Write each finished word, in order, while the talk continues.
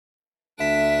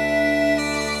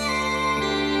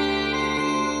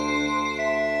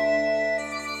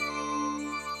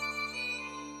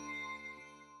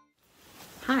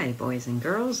Hi boys and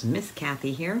girls, Miss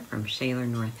Kathy here from Shaler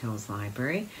North Hills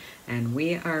Library, and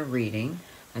we are reading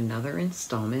another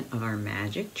installment of our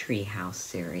Magic Treehouse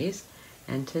series.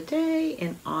 And today,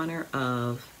 in honor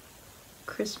of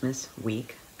Christmas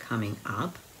week coming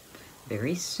up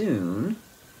very soon,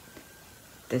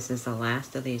 this is the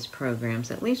last of these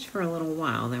programs, at least for a little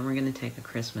while, then we're going to take a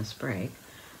Christmas break.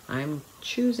 I'm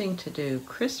choosing to do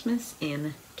Christmas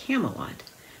in Camelot,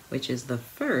 which is the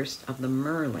first of the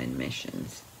Merlin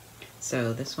missions.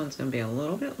 So this one's going to be a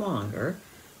little bit longer,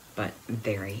 but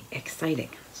very exciting.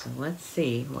 So let's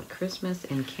see what Christmas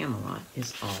in Camelot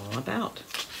is all about.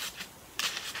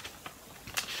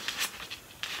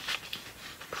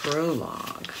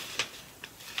 Prologue.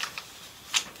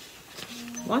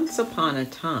 Once upon a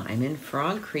time, in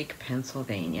Frog Creek,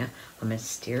 Pennsylvania, a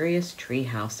mysterious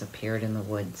treehouse appeared in the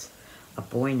woods. A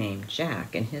boy named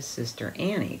Jack and his sister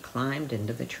Annie climbed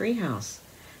into the treehouse.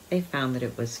 They found that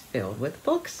it was filled with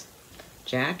books.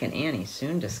 Jack and Annie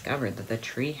soon discovered that the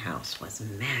treehouse was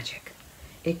magic.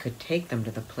 It could take them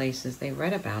to the places they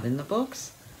read about in the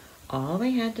books. All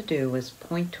they had to do was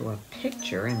point to a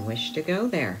picture and wish to go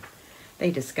there.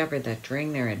 They discovered that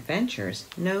during their adventures,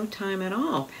 no time at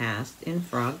all passed in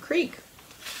Frog Creek.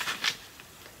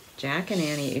 Jack and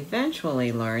Annie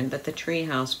eventually learned that the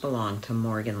treehouse belonged to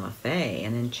Morgan Le Fay,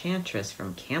 an enchantress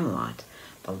from Camelot,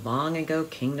 the long-ago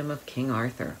kingdom of King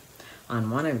Arthur.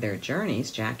 On one of their journeys,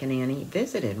 Jack and Annie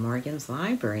visited Morgan's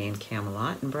library in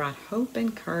Camelot and brought hope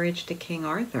and courage to King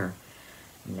Arthur.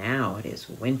 Now it is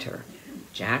winter.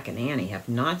 Jack and Annie have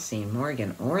not seen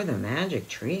Morgan or the magic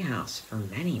treehouse for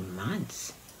many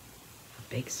months.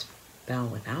 A big spell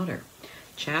without her.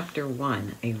 Chapter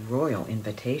 1, A Royal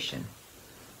Invitation.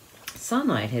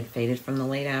 Sunlight had faded from the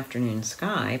late afternoon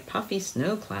sky. Puffy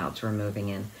snow clouds were moving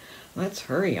in. "Let's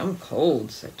hurry, I'm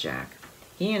cold," said Jack.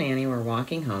 He and Annie were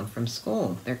walking home from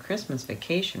school. Their Christmas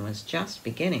vacation was just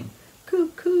beginning.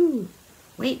 "Coo-coo!"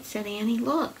 "Wait," said Annie,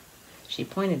 "look." She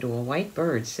pointed to a white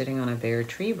bird sitting on a bare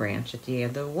tree branch at the edge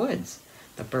of the woods.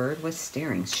 The bird was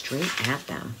staring straight at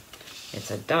them.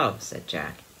 "It's a dove," said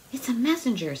Jack. "It's a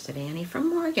messenger," said Annie, "from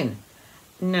Morgan."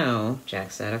 "No,"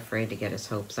 Jack said, afraid to get his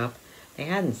hopes up. They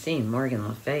hadn't seen Morgan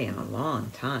Le Fay in a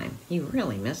long time. He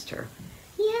really missed her.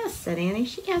 "Yes," said Annie,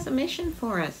 "she has a mission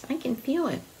for us. I can feel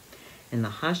it." In the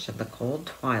hush of the cold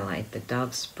twilight, the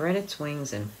dove spread its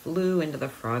wings and flew into the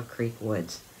Frog Creek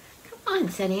woods. "Come on,"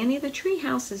 said Annie, "the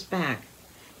treehouse is back."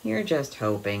 "You're just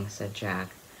hoping," said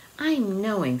Jack. "I'm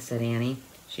knowing," said Annie.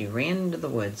 She ran into the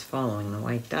woods following the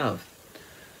white dove.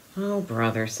 "Oh,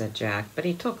 brother," said Jack, but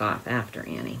he took off after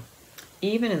Annie.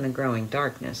 Even in the growing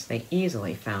darkness, they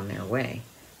easily found their way.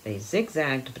 They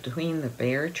zigzagged between the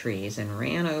bare trees and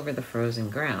ran over the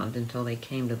frozen ground until they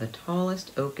came to the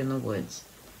tallest oak in the woods.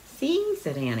 "See,"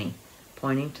 said Annie,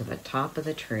 pointing to the top of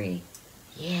the tree.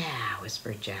 "Yeah,"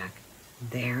 whispered Jack.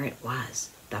 There it was,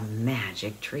 the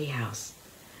magic treehouse.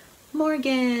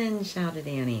 "Morgan!" shouted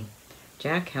Annie.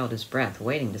 Jack held his breath,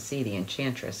 waiting to see the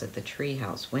enchantress at the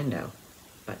treehouse window,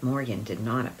 but Morgan did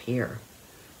not appear.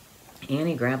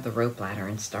 Annie grabbed the rope ladder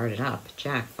and started up.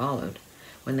 Jack followed.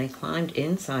 When they climbed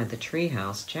inside the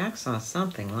treehouse, Jack saw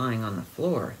something lying on the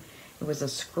floor. It was a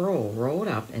scroll rolled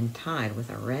up and tied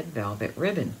with a red velvet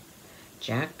ribbon.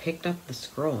 Jack picked up the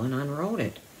scroll and unrolled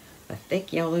it. The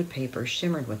thick yellowed paper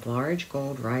shimmered with large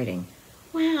gold writing.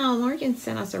 "Wow, Morgan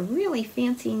sent us a really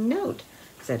fancy note,"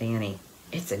 said Annie.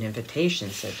 "It's an invitation,"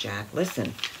 said Jack.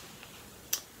 "Listen.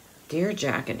 Dear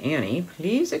Jack and Annie,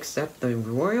 please accept the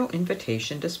royal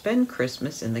invitation to spend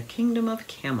Christmas in the kingdom of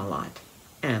Camelot.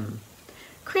 M."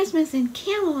 "Christmas in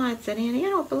Camelot," said Annie. "I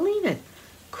don't believe it."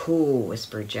 "Cool,"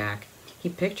 whispered Jack. He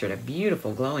pictured a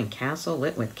beautiful glowing castle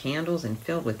lit with candles and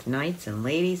filled with knights and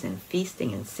ladies and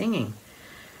feasting and singing.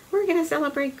 "We're going to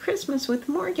celebrate Christmas with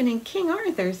Morgan and King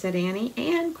Arthur," said Annie,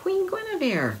 "and Queen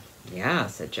Guinevere." "Yeah,"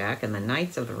 said Jack, "and the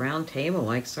knights of the round table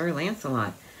like Sir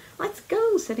Lancelot." "Let's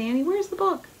go," said Annie. "Where's the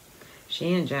book?"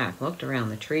 She and Jack looked around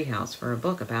the treehouse for a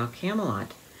book about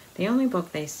Camelot. The only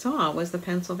book they saw was the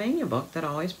Pennsylvania book that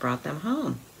always brought them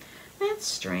home. "That's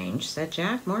strange," said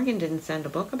Jack. "Morgan didn't send a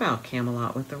book about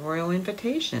Camelot with the royal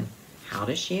invitation. How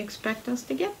does she expect us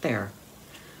to get there?"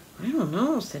 "I don't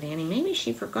know," said Annie. "Maybe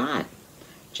she forgot."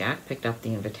 Jack picked up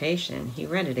the invitation. He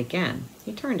read it again.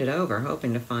 He turned it over,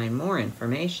 hoping to find more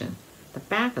information. The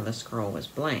back of the scroll was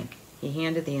blank. He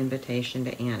handed the invitation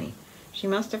to Annie. "She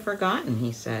must have forgotten,"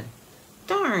 he said.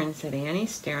 "Darn," said Annie,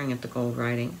 staring at the gold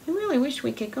writing. "I really wish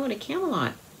we could go to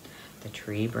Camelot." The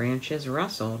tree branches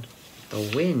rustled.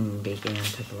 The wind began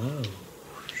to blow.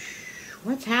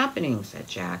 "What's happening?" said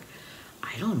Jack.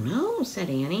 "I don't know," said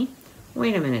Annie.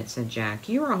 "Wait a minute," said Jack.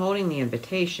 "You were holding the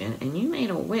invitation, and you made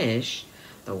a wish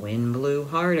The wind blew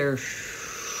harder.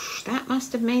 Shh, that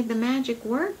must have made the magic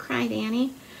work, cried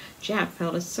Annie. Jack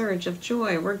felt a surge of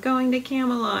joy. We're going to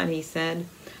Camelot, he said.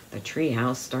 The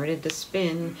treehouse started to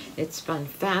spin. It spun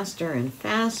faster and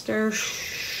faster,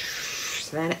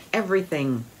 so that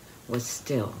everything was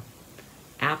still.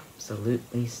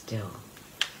 Absolutely still.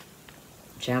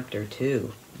 Chapter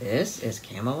 2. This is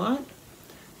Camelot?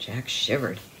 Jack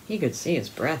shivered. He could see his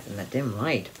breath in the dim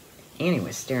light. Annie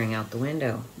was staring out the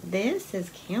window. This is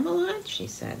Camelot, she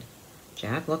said.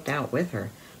 Jack looked out with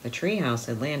her. The treehouse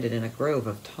had landed in a grove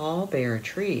of tall, bare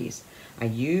trees. A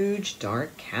huge,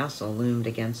 dark castle loomed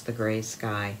against the gray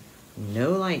sky.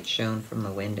 No light shone from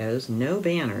the windows. No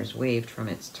banners waved from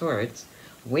its turrets.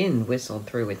 Wind whistled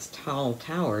through its tall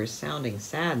towers, sounding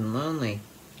sad and lonely.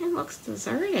 It looks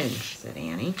deserted, said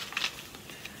Annie.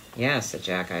 Yes, said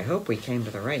Jack. I hope we came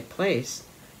to the right place.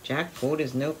 Jack pulled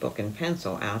his notebook and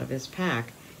pencil out of his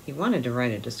pack. He wanted to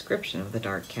write a description of the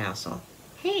dark castle.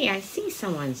 Hey, I see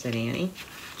someone, said Annie.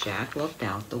 Jack looked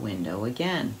out the window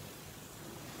again.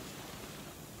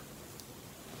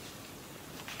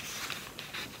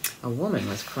 A woman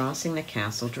was crossing the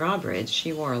castle drawbridge.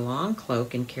 She wore a long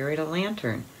cloak and carried a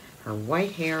lantern. Her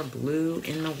white hair blew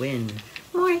in the wind.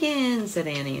 Morgan, said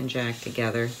Annie and Jack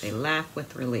together. They laughed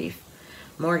with relief.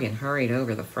 Morgan hurried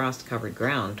over the frost-covered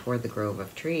ground toward the grove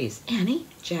of trees. Annie,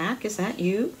 Jack, is that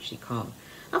you? She called.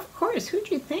 Of course, who'd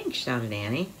you think? Shouted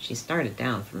Annie. She started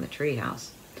down from the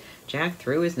treehouse. Jack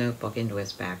threw his notebook into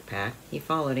his backpack. He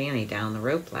followed Annie down the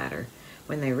rope ladder.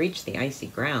 When they reached the icy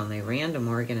ground, they ran to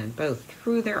Morgan and both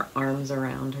threw their arms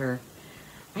around her.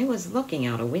 I was looking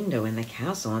out a window in the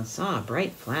castle and saw a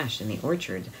bright flash in the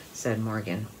orchard, said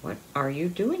Morgan. What are you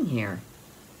doing here?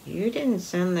 You didn't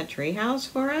send the treehouse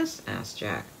for us? Asked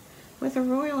Jack. With a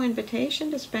royal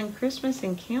invitation to spend Christmas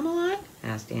in Camelot?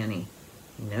 Asked Annie.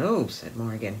 No, said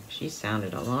Morgan. She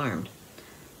sounded alarmed.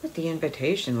 But the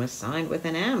invitation was signed with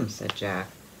an M, said Jack.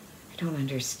 I don't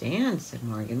understand, said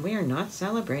Morgan. We are not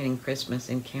celebrating Christmas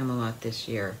in Camelot this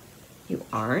year. You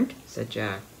aren't? Said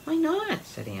Jack. Why not?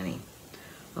 Said Annie.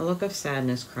 A look of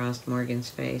sadness crossed Morgan's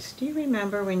face. Do you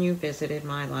remember when you visited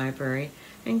my library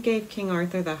and gave King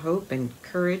Arthur the hope and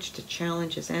courage to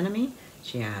challenge his enemy?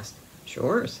 She asked.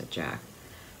 Sure, said Jack.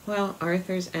 Well,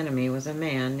 Arthur's enemy was a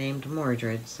man named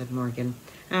Mordred, said Morgan.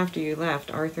 After you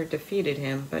left, Arthur defeated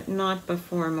him, but not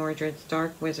before Mordred's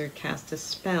dark wizard cast a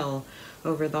spell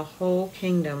over the whole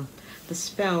kingdom. The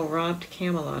spell robbed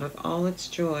Camelot of all its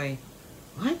joy.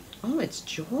 What? All its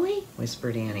joy?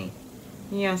 Whispered Annie.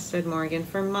 Yes, said Morgan.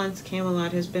 For months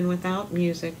Camelot has been without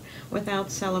music, without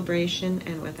celebration,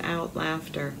 and without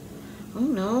laughter. Oh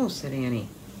no, said Annie.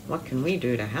 What can we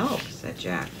do to help? Said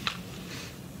Jack.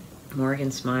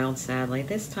 Morgan smiled sadly.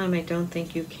 This time I don't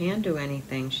think you can do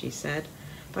anything, she said.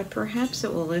 But perhaps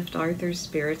it will lift Arthur's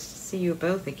spirits to see you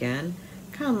both again.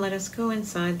 Come, let us go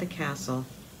inside the castle.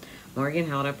 Morgan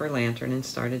held up her lantern and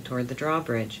started toward the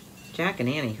drawbridge. Jack and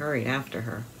Annie hurried after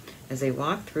her. As they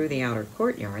walked through the outer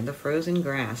courtyard, the frozen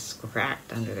grass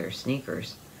cracked under their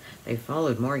sneakers. They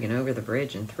followed Morgan over the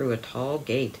bridge and through a tall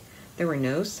gate. There were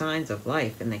no signs of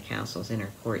life in the castle's inner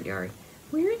courtyard.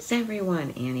 Where is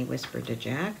everyone? Annie whispered to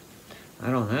Jack. I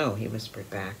don't know, he whispered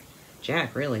back.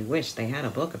 Jack really wished they had a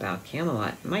book about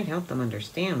Camelot. It might help them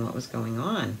understand what was going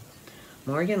on.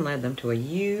 Morgan led them to a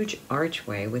huge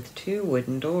archway with 2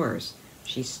 wooden doors.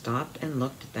 She stopped and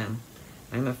looked at them.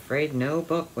 I'm afraid no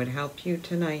book would help you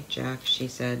tonight, Jack, she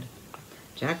said.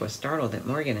 Jack was startled that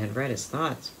Morgan had read his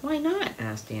thoughts. Why not?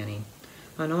 Asked Annie.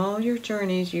 On all your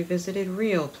journeys you visited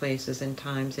real places and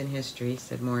times in history,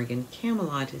 said Morgan.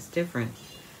 Camelot is different.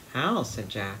 How? Said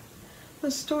Jack.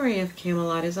 The story of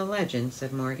Camelot is a legend,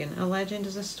 said Morgan. A legend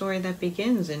is a story that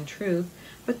begins in truth,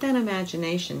 but then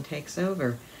imagination takes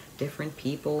over. Different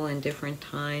people in different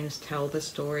times tell the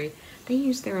story. They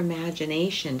use their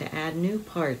imagination to add new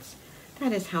parts.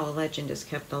 That is how a legend is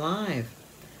kept alive.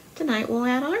 Tonight we'll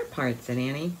add our part, said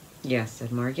Annie. Yes,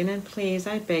 said Morgan, and please,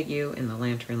 I beg you, in the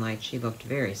lantern light she looked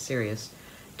very serious,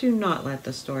 do not let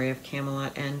the story of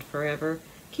Camelot end forever.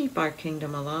 Keep our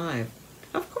kingdom alive.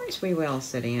 Of course we will,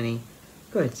 said Annie.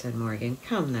 Good, said Morgan.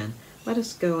 Come then, let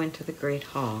us go into the great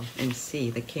hall and see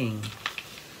the king.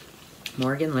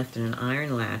 Morgan lifted an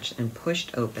iron latch and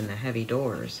pushed open the heavy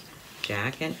doors.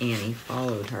 Jack and Annie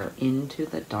followed her into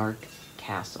the dark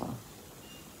castle.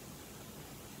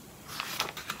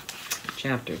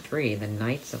 Chapter 3, The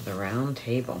Knights of the Round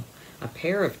Table. A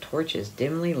pair of torches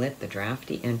dimly lit the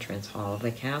drafty entrance hall of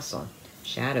the castle.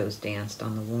 Shadows danced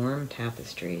on the warm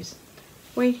tapestries.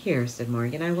 Wait here, said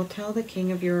Morgan. I will tell the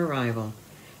king of your arrival.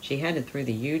 She headed through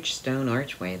the huge stone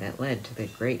archway that led to the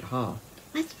great hall.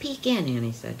 Let's peek in,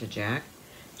 Annie said to Jack.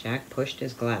 Jack pushed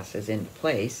his glasses into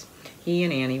place. He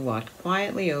and Annie walked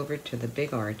quietly over to the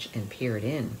big arch and peered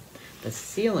in. The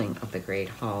ceiling of the great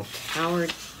hall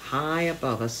towered high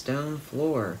above a stone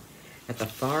floor. At the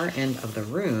far end of the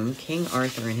room, King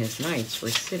Arthur and his knights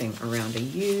were sitting around a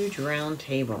huge round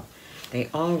table. They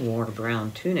all wore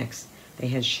brown tunics. They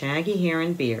had shaggy hair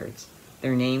and beards.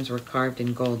 Their names were carved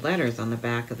in gold letters on the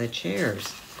back of the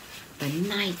chairs. "The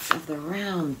Knights of the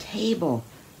Round Table,"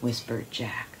 whispered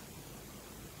Jack.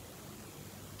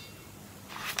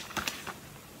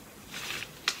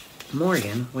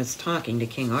 Morgan was talking to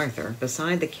King Arthur.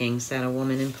 Beside the king sat a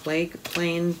woman in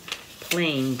plain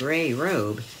gray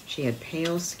robe. She had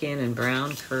pale skin and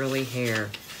brown curly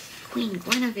hair. "Queen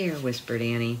Guinevere," whispered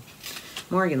Annie.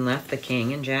 Morgan left the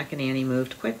king, and Jack and Annie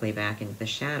moved quickly back into the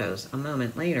shadows. A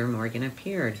moment later, Morgan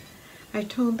appeared. "I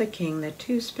told the king that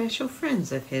 2 special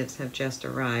friends of his have just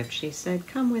arrived," she said.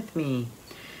 "Come with me."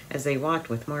 As they walked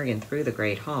with Morgan through the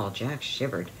great hall, Jack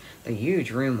shivered. The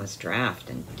huge room was draught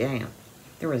and damp.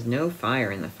 There was no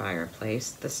fire in the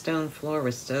fireplace. The stone floor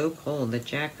was so cold that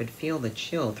Jack could feel the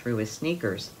chill through his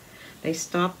sneakers. They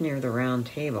stopped near the round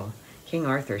table. King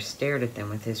Arthur stared at them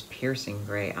with his piercing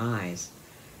gray eyes.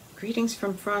 "Greetings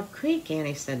from Frog Creek,"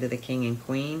 Annie said to the king and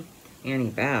queen. Annie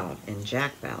bowed, and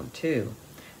Jack bowed too.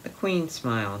 The queen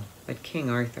smiled, but King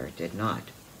Arthur did not.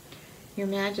 "Your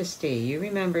Majesty, you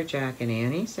remember Jack and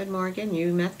Annie," said Morgan.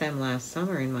 "You met them last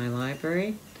summer in my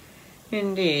library."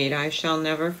 "Indeed, I shall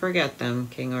never forget them,"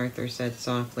 King Arthur said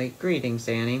softly. "Greetings,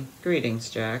 Annie. Greetings,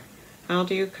 Jack. How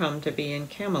do you come to be in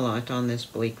Camelot on this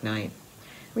bleak night?"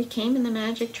 "We came in the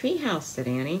magic tree house," said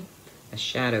Annie. A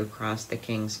shadow crossed the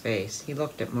king's face. He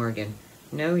looked at Morgan.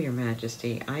 "No, your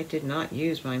Majesty, I did not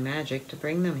use my magic to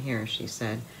bring them here," she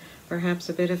said. "Perhaps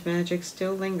a bit of magic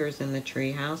still lingers in the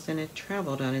tree house, and it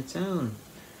traveled on its own."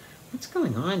 "What's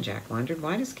going on?" Jack wondered.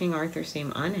 "Why does King Arthur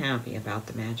seem unhappy about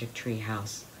the magic tree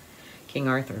house?" King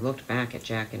Arthur looked back at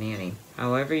Jack and Annie.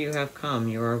 "However you have come,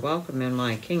 you are welcome in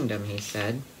my kingdom," he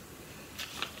said.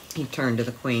 He turned to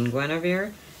the Queen.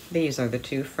 "Guinevere, these are the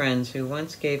 2 friends who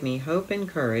once gave me hope and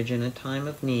courage in a time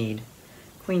of need."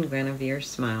 Queen Guinevere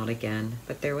smiled again,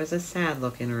 but there was a sad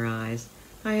look in her eyes.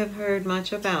 "I have heard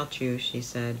much about you," she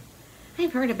said. "I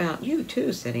have heard about you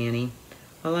too," said Annie.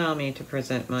 "Allow me to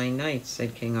present my knights,"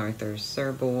 said King Arthur.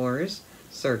 "Sir Bors,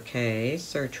 Sir Kay,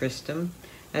 Sir Tristram."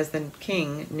 As the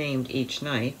king named each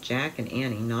knight, Jack and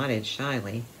Annie nodded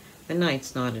shyly. The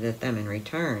knights nodded at them in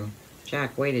return.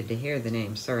 Jack waited to hear the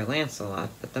name Sir Lancelot,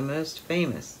 but the most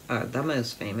famous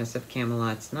of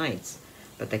Camelot's knights,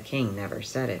 but the king never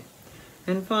said it.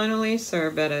 "And finally, Sir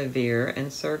Bedivere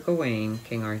and Sir Gawain,"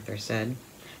 King Arthur said.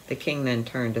 The king then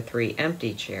turned to 3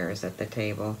 empty chairs at the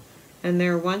table. "And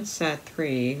there once sat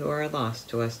 3 who are lost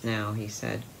to us now," he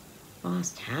said.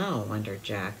 "Lost how?" wondered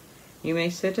Jack. "You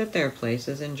may sit at their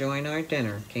places and join our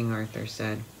dinner," King Arthur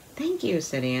said. "Thank you,"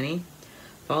 said Annie.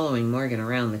 Following Morgan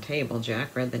around the table,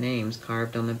 Jack read the names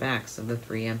carved on the backs of the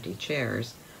 3 empty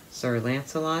chairs. Sir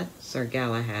Lancelot, Sir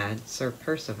Galahad, Sir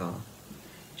Percival.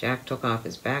 Jack took off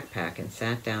his backpack and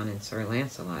sat down in Sir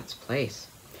Lancelot's place.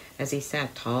 As he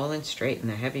sat tall and straight in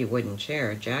the heavy wooden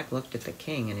chair, Jack looked at the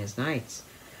king and his knights.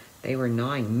 They were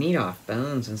gnawing meat off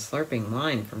bones and slurping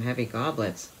wine from heavy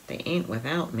goblets. They ain't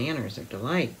without manners or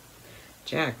delight.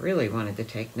 Jack really wanted to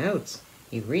take notes.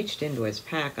 He reached into his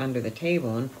pack under the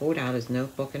table and pulled out his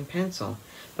notebook and pencil.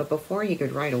 But before he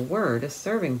could write a word, a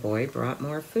serving boy brought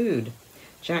more food.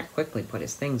 Jack quickly put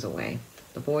his things away.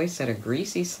 The boy set a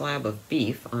greasy slab of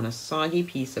beef on a soggy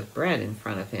piece of bread in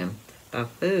front of him. The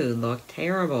food looked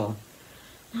terrible.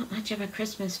 "Not much of a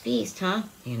Christmas feast, huh?"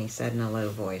 Annie said in a low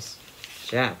voice.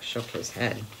 Jack shook his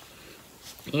head.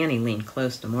 Annie leaned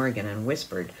close to Morgan and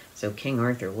whispered so King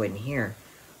Arthur wouldn't hear.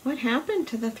 "What happened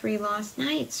to the 3 lost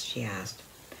knights?" she asked.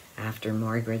 "After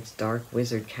Morgred's dark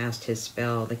wizard cast his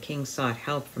spell, the king sought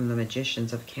help from the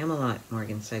magicians of Camelot,"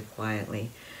 Morgan said quietly.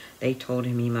 "They told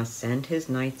him he must send his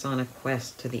knights on a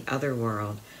quest to the other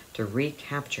world to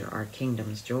recapture our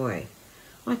kingdom's joy."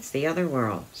 "What's the other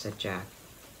world?" said Jack.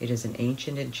 "It is an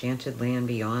ancient enchanted land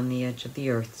beyond the edge of the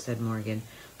earth," said Morgan,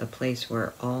 "the place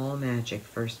where all magic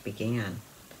first began."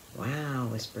 "Wow,"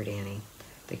 whispered Annie.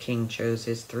 "The king chose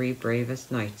his 3 bravest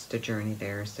knights to journey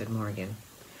there," said Morgan.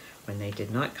 When they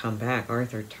did not come back,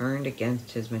 Arthur turned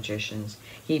against his magicians.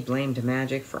 He blamed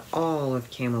magic for all of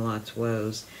Camelot's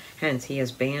woes. Hence, he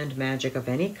has banned magic of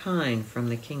any kind from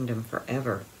the kingdom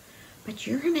forever. "But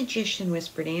you're a magician,"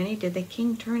 whispered Annie. "Did the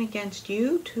king turn against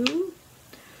you, too?"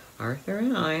 "Arthur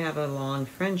and I have a long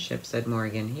friendship," said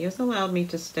Morgan. "He has allowed me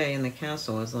to stay in the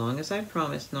castle as long as I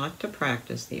promised not to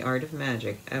practice the art of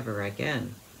magic ever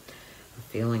again." A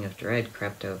feeling of dread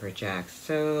crept over Jack.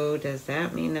 So, does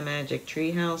that mean the magic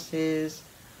treehouse is...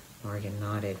 Morgan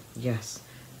nodded. Yes,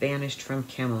 banished from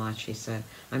Camelot, she said.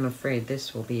 I'm afraid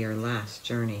this will be your last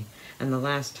journey, and the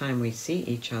last time we see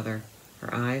each other.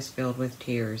 Her eyes filled with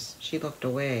tears. She looked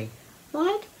away.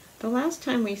 What? The last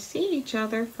time we see each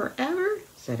other forever?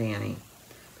 Said Annie.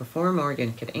 Before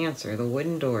Morgan could answer, the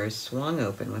wooden doors swung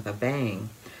open with a bang.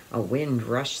 A wind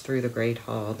rushed through the great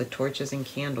hall. The torches and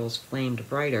candles flamed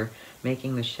brighter,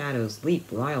 making the shadows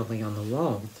leap wildly on the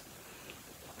walls.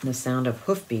 The sound of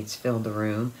hoofbeats filled the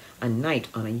room. A knight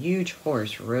on a huge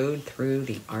horse rode through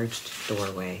the arched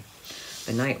doorway.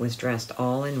 The knight was dressed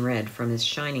all in red, from his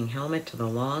shining helmet to the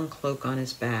long cloak on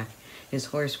his back. His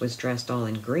horse was dressed all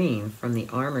in green, from the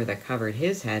armor that covered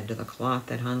his head to the cloth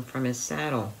that hung from his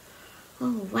saddle.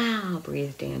 Oh, wow,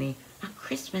 breathed Annie. A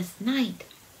Christmas night.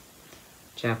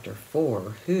 Chapter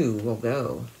 4, Who Will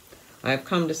Go? I have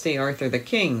come to see Arthur the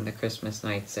King, the Christmas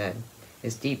knight said.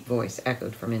 His deep voice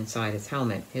echoed from inside his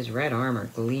helmet. His red armor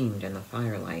gleamed in the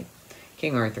firelight.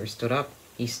 King Arthur stood up.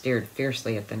 He stared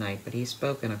fiercely at the knight, but he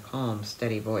spoke in a calm,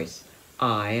 steady voice.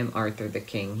 I am Arthur the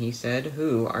King, he said.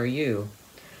 Who are you?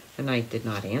 The knight did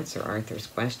not answer Arthur's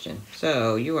question.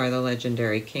 So, you are the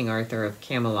legendary King Arthur of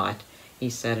Camelot, he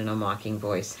said in a mocking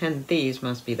voice, and these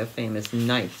must be the famous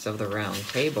knights of the Round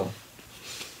Table.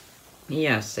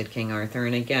 Yes, said King Arthur,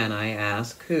 and again I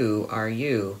ask, who are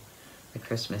you? The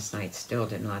Christmas knight still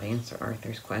did not answer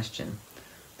Arthur's question.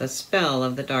 The spell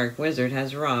of the dark wizard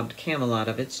has robbed Camelot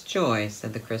of its joy,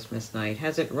 said the Christmas knight.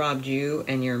 Has it robbed you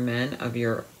and your men of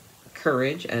your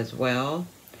courage as well?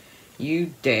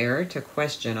 You dare to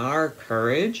question our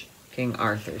courage? King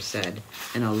Arthur said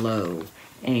in a low,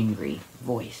 angry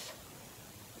voice.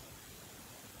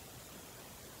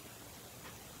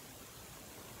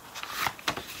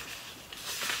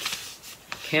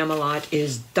 Camelot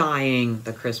is dying,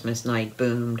 the Christmas knight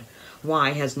boomed.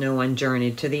 Why has no one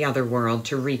journeyed to the other world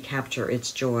to recapture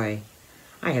its joy?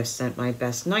 I have sent my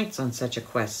best knights on such a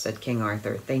quest, said King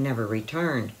Arthur. They never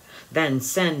returned. Then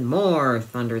send more,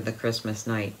 thundered the Christmas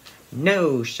knight.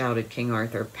 No, shouted King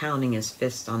Arthur, pounding his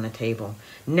fists on the table.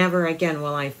 Never again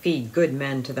will I feed good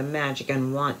men to the magic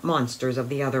and monsters of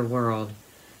the other world.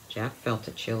 Jack felt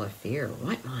a chill of fear.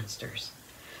 What monsters?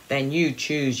 Then you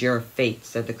choose your fate,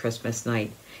 said the Christmas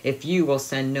knight. If you will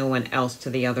send no one else to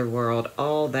the other world,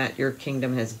 all that your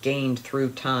kingdom has gained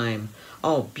through time,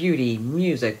 all beauty,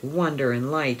 music, wonder,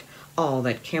 and light, all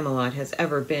that Camelot has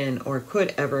ever been or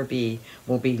could ever be,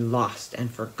 will be lost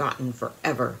and forgotten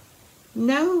forever.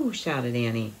 No, shouted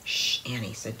Annie. Shh,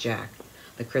 Annie, said Jack.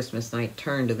 The Christmas knight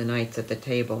turned to the knights at the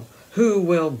table. Who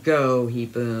will go? He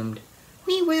boomed.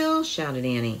 We will, shouted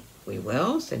Annie. We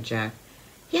will, said Jack.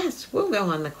 Yes, we'll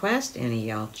go on the quest, Annie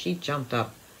yelled. She jumped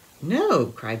up. No,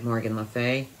 cried Morgan Le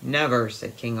Fay. Never,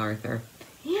 said King Arthur.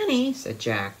 Annie, said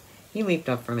Jack. He leaped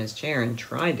up from his chair and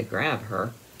tried to grab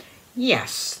her.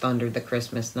 Yes, thundered the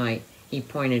Christmas knight. He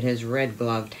pointed his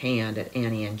red-gloved hand at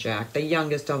Annie and Jack, the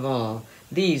youngest of all.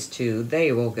 These two,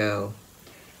 they will go.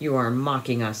 You are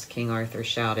mocking us, King Arthur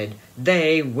shouted.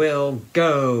 They will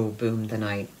go, boomed the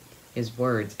knight. His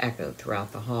words echoed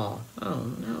throughout the hall.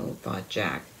 Oh, no, thought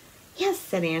Jack. Yes,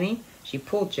 said Annie. She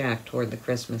pulled Jack toward the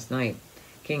Christmas knight.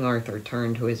 King Arthur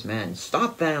turned to his men.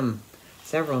 Stop them!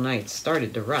 Several knights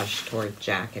started to rush toward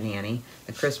Jack and Annie.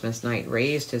 The Christmas knight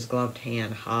raised his gloved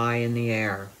hand high in the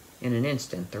air. In an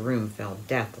instant, the room fell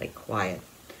deathly quiet.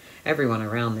 Everyone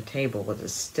around the table was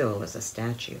as still as a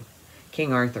statue.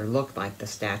 King Arthur looked like the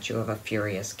statue of a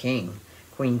furious king.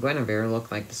 Queen Guinevere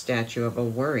looked like the statue of a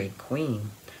worried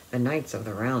queen. The knights of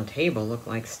the Round Table looked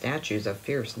like statues of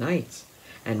fierce knights.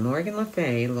 And Morgan Le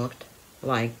Fay looked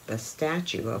like the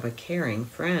statue of a caring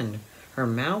friend. Her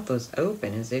mouth was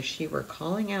open as if she were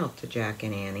calling out to Jack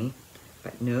and Annie,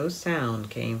 but no sound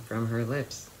came from her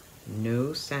lips.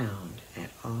 No sound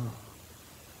at all.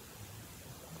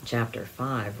 Chapter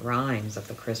 5, Rhymes of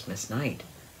the Christmas Night.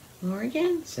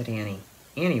 Morgan, said Annie.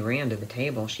 Annie ran to the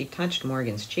table. She touched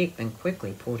Morgan's cheek, then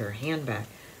quickly pulled her hand back.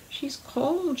 She's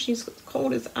cold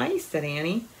as ice, said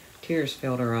Annie. Tears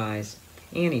filled her eyes.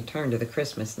 Annie turned to the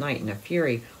Christmas knight in a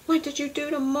fury. What did you do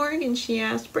to Morgan? She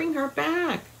asked. Bring her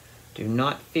back. Do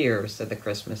not fear, said the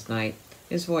Christmas knight.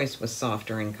 His voice was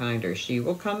softer and kinder. She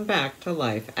will come back to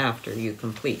life after you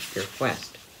complete your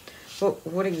quest. Well,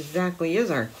 what exactly is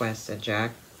our quest, said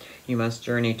Jack. You must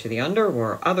journey to the other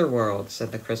world,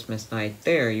 said the Christmas knight.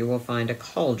 There you will find a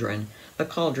cauldron. The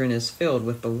cauldron is filled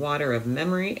with the water of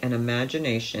memory and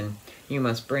imagination. You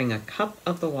must bring a cup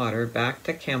of the water back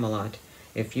to Camelot.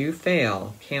 If you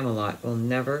fail, Camelot will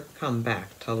never come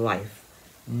back to life.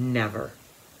 Never.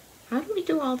 How do we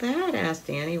do all that? Asked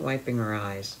Annie, wiping her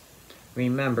eyes.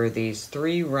 "Remember these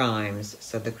 3 rhymes,"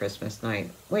 said the Christmas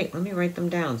knight. "Wait, let me write them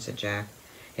down," said Jack.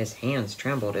 His hands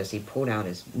trembled as he pulled out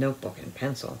his notebook and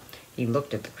pencil. He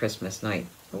looked at the Christmas knight.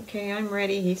 "Okay, I'm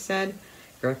ready," he said.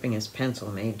 Gripping his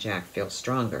pencil made Jack feel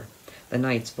stronger. The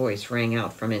knight's voice rang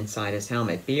out from inside his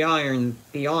helmet. Beyond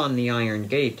the iron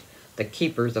gate, the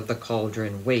keepers of the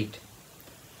cauldron wait."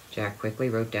 Jack quickly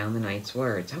wrote down the knight's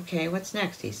words. "Okay, what's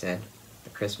next?" he said. The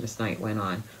Christmas knight went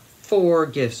on. 4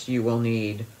 gifts you will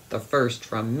need. The first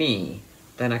from me,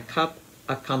 then a cup,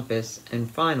 a compass, and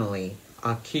finally,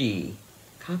 a key."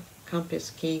 "Cup,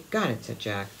 compass, key, got it," said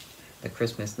Jack. The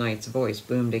Christmas knight's voice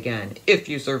boomed again. "If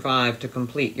you survive to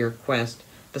complete your quest,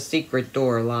 the secret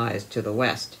door lies to the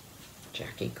west."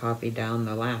 Jackie copied down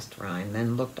the last rhyme,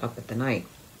 then looked up at the knight.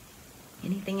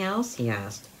 "Anything else?" he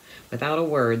asked. Without a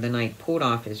word, the knight pulled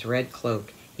off his red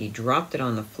cloak. He dropped it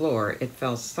on the floor. It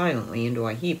fell silently into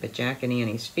a heap at Jack and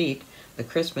Annie's feet. The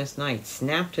Christmas knight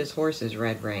snapped his horse's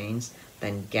red reins,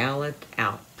 then galloped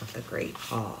out of the great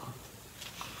hall.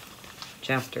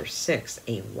 Chapter 6.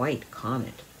 A White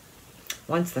Comet.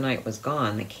 Once the night was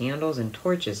gone, the candles and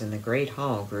torches in the great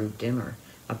hall grew dimmer.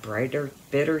 A brighter,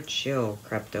 bitter chill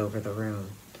crept over the room.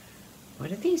 "What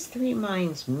do these 3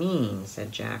 lines mean?"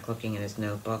 said Jack, looking at his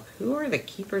notebook. "Who are the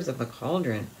keepers of the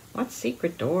cauldron? What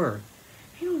secret door?"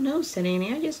 "I don't know," said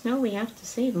Annie. "I just know we have to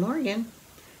save Morgan."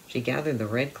 She gathered the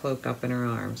red cloak up in her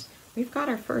arms. "We've got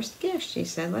our first gift," she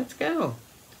said. "Let's go."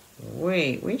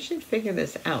 "Wait, we should figure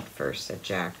this out first," said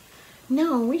Jack.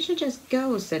 "No, we should just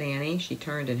go," said Annie. She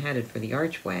turned and headed for the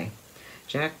archway.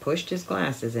 Jack pushed his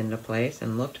glasses into place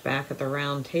and looked back at the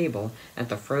round table, at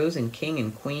the frozen king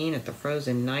and queen, at the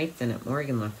frozen knights, and at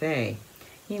Morgan Le Fay.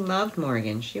 He loved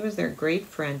Morgan. She was their great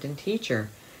friend and teacher.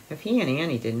 If he and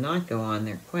Annie did not go on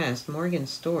their quest, Morgan's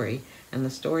story, and the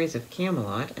stories of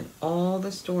Camelot, and all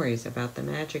the stories about the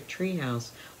magic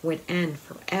treehouse would end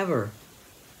forever.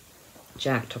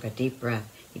 Jack took a deep breath.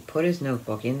 He put his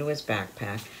notebook into his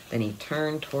backpack, then he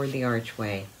turned toward the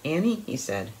archway. "Annie," he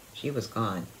said. She was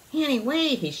gone. "Annie,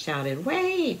 wait!" he shouted.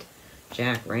 "Wait!"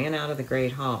 Jack ran out of the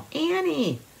great hall.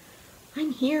 "Annie!"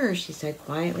 "I'm here," she said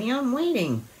quietly. "I'm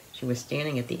waiting." She was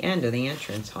standing at the end of the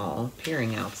entrance hall,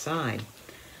 peering outside.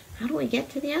 "How do we get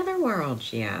to the other world?"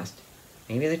 she asked.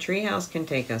 "Maybe the treehouse can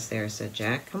take us there," said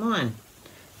Jack. "Come on."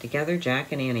 Together,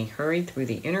 Jack and Annie hurried through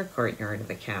the inner courtyard of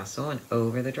the castle and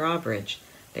over the drawbridge.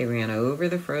 They ran over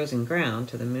the frozen ground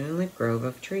to the moonlit grove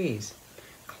of trees.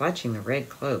 Clutching the red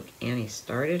cloak, Annie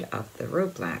started up the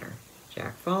rope ladder.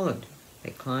 Jack followed.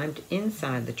 They climbed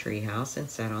inside the treehouse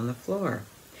and sat on the floor.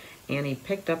 Annie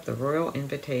picked up the royal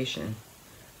invitation.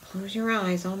 "Close your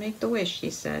eyes, I'll make the wish,"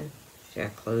 she said.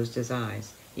 Jack closed his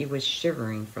eyes. He was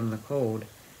shivering from the cold.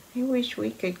 "I wish we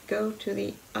could go to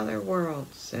the other world,"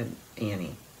 said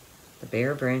Annie. The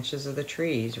bare branches of the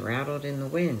trees rattled in the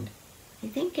wind. "I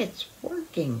think it's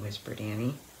working," whispered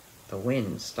Annie. The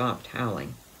wind stopped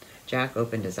howling. Jack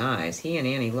opened his eyes. He and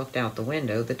Annie looked out the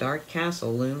window. The dark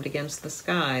castle loomed against the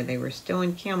sky. They were still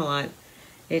in Camelot.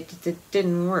 It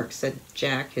didn't work," said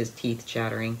Jack, his teeth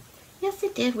chattering. "Yes,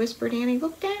 it did," whispered Annie.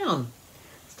 "Look down."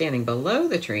 Standing below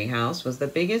the treehouse was the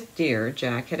biggest deer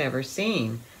Jack had ever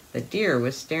seen. The deer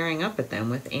was staring up at them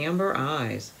with amber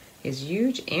eyes. His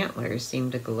huge antlers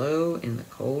seemed to glow in the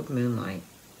cold moonlight.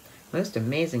 Most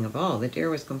amazing of all, the deer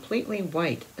was completely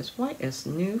white as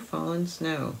new fallen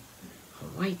snow. "A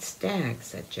white stag,"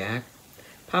 said Jack.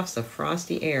 Puffs of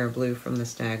frosty air blew from the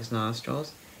stag's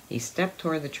nostrils. He stepped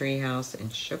toward the treehouse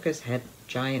and shook his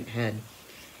giant head.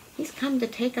 "He's come to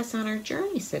take us on our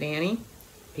journey," said Annie.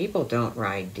 "People don't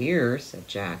ride deer," said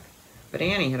Jack. But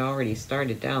Annie had already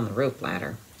started down the rope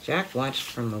ladder. Jack watched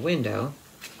from the window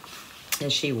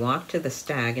as she walked to the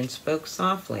stag and spoke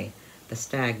softly. The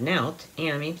stag knelt.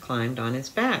 Annie climbed on his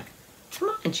back. "Come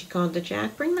on," she called to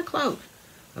Jack. "Bring the cloak."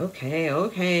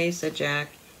 Okay, said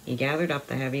Jack. He gathered up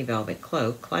the heavy velvet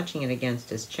cloak. Clutching it against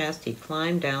his chest, he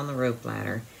climbed down the rope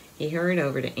ladder. He hurried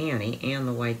over to Annie and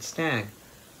the white stag.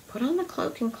 "Put on the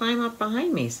cloak and climb up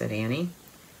behind me," said Annie.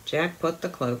 Jack put the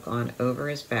cloak on over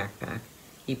his backpack.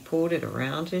 He pulled it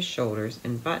around his shoulders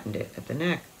and buttoned it at the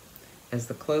neck. As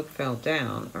the cloak fell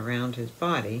down around his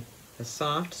body, the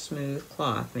soft, smooth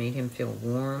cloth made him feel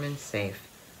warm and safe.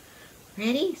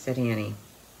 "Ready?" said Annie.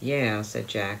 "Yeah," said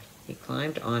Jack. He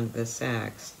climbed onto the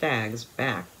stag's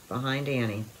back behind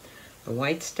Annie. The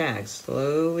white stag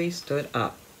slowly stood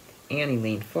up. Annie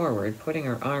leaned forward, putting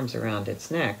her arms around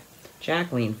its neck.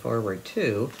 Jack leaned forward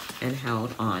too and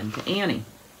held on to Annie.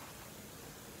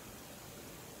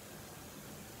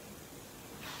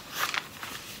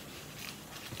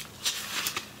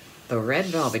 The red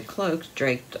velvet cloak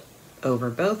draped over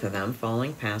both of them,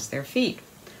 falling past their feet.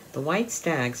 The white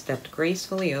stag stepped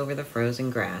gracefully over the frozen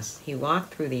grass. He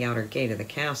walked through the outer gate of the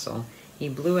castle. He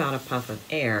blew out a puff of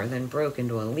air, then broke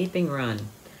into a leaping run.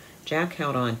 Jack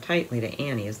held on tightly to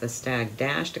Annie as the stag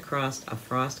dashed across a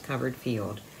frost-covered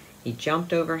field. He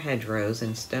jumped over hedgerows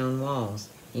and stone walls.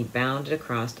 He bounded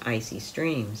across icy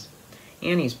streams.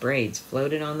 Annie's braids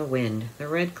floated on the wind. The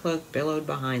red cloak billowed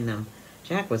behind them.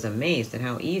 Jack was amazed at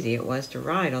how easy it was to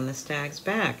ride on the stag's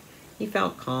back. He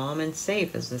felt calm and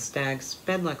safe as the stag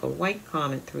sped like a white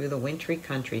comet through the wintry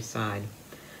countryside.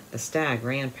 The stag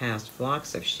ran past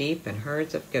flocks of sheep and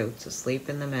herds of goats asleep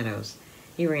in the meadows.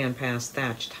 He ran past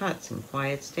thatched huts and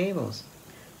quiet stables.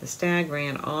 The stag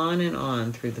ran on and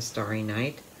on through the starry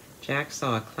night. Jack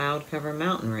saw a cloud-covered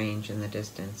mountain range in the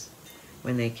distance.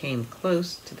 When they came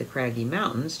close to the craggy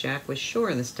mountains, Jack was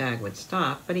sure the stag would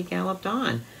stop, but he galloped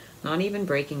on, not even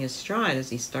breaking his stride as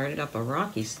he started up a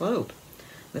rocky slope.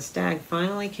 The stag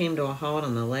finally came to a halt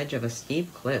on the ledge of a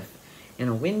steep cliff. In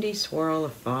a windy swirl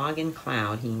of fog and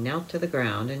cloud, he knelt to the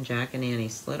ground, and Jack and Annie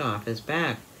slid off his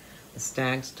back. The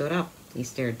stag stood up. He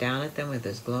stared down at them with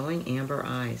his glowing amber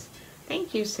eyes.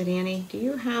 "Thank you," said Annie. "Do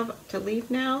you have to leave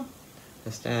now?"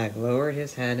 The stag lowered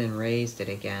his head and raised it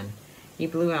again. He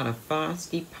blew out a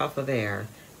frosty puff of air,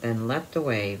 then leapt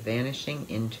away, vanishing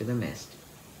into the mist.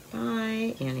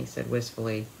 "Bye," Annie said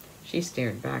wistfully. She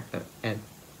stared back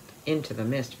into the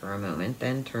mist for a moment,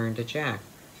 then turned to Jack.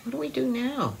 "What do we do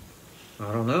now?"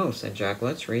 "I don't know," said Jack.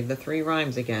 "Let's read the 3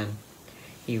 rhymes again."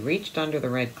 He reached under the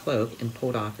red cloak and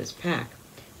pulled off his pack.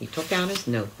 He took out his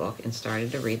notebook and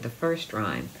started to read the first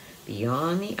rhyme.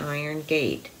 "Beyond the iron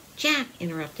gate." "Jack,"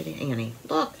 interrupted Annie,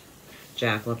 "look."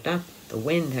 Jack looked up. The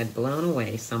wind had blown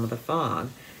away some of the fog.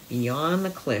 Beyond the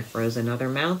cliff rose another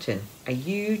mountain. A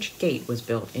huge gate was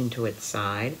built into its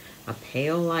side. A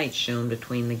pale light shone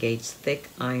between the gate's thick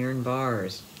iron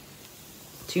bars.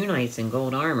 2 knights in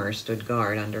gold armor stood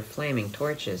guard under flaming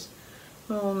torches.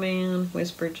 "Oh, man,"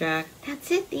 whispered Jack.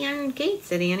 "That's it, the iron gate,"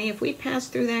 said Annie. "If we pass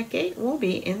through that gate, we'll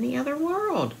be in the other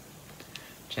world."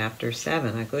 Chapter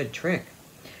 7, A Good Trick.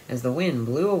 As the wind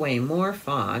blew away more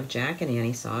fog, Jack and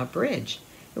Annie saw a bridge.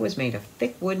 It was made of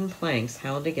thick wooden planks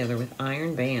held together with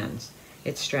iron bands.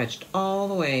 It stretched all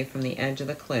the way from the edge of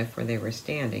the cliff where they were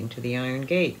standing to the iron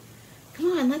gate.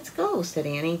 "Come on, let's go," said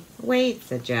Annie. "Wait,"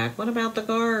 said Jack. "What about the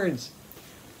guards?"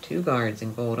 2 guards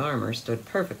in gold armor stood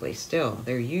perfectly still.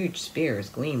 Their huge spears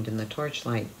gleamed in the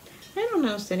torchlight. "I don't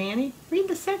know," said Annie. "Read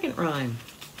the second rhyme."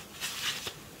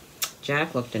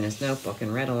 Jack looked in his notebook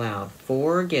and read aloud,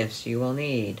 "4 gifts you will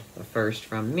need. The first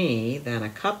from me, then a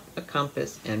cup, a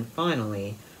compass, and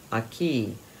finally a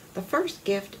key." "The first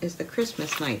gift is the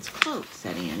Christmas knight's cloak,"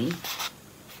 said Annie.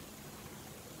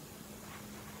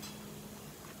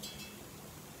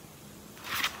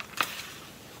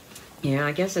 "Yeah,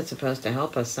 I guess it's supposed to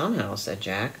help us somehow," said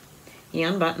Jack. He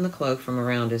unbuttoned the cloak from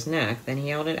around his neck, then he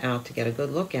held it out to get a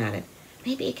good look at it.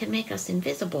 "Maybe it can make us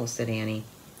invisible," said Annie.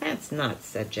 "That's nuts,"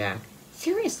 said Jack.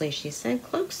 "Seriously," she said,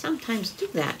 "cloaks sometimes do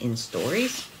that in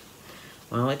stories."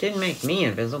 "Well, it didn't make me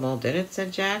invisible, did it?"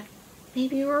 said Jack.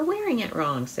 "Maybe you were wearing it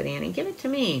wrong," said Annie. "Give it to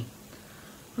me."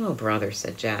 "Oh, brother,"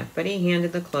 said Jack, but he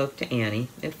handed the cloak to Annie.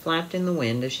 It flapped in the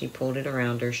wind as she pulled it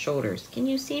around her shoulders. "Can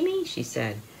you see me?" she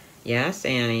said. "Yes,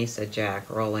 Annie," said Jack,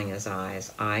 rolling his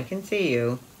eyes. "I can see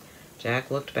you." Jack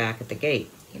looked back at the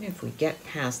gate. Even if we get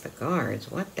past the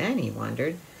guards, what then, he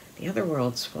wondered. The other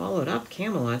world swallowed up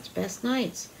Camelot's best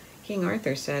knights. King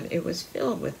Arthur said it was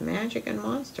filled with magic and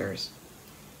monsters.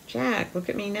 "Jack, look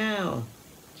at me now."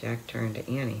 Jack turned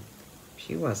to Annie.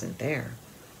 She wasn't there.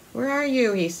 "Where are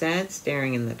you?" he said,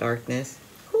 staring in the darkness.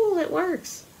 "Cool, it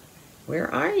works."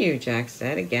 "Where are you?" Jack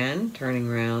said again, turning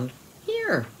round.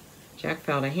 "Here." Jack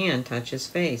felt a hand touch his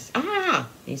face. "Ah!"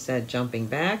 he said, jumping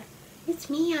back.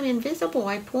 "It's me, I'm invisible.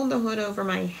 I pulled the hood over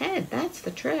my head. That's the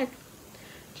trick."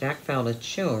 Jack felt a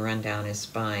chill run down his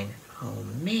spine. "Oh,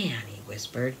 man," he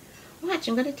whispered. "Watch,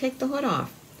 I'm going to take the hood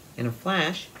off." In a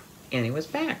flash, Annie was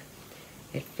back.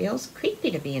 "It feels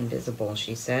creepy to be invisible,"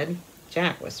 she said.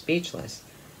 Jack was speechless.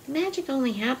 "The magic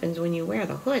only happens when you wear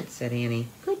the hood," said Annie.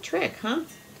 "Good trick, huh?"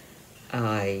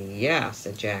 Yeah,"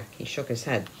 said Jack. He shook his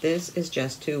head. "This is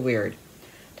just too weird."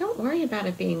 "Don't worry about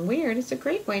it being weird. It's a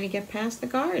great way to get past the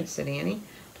guards," said Annie.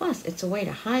 "Plus, it's a way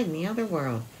to hide in the other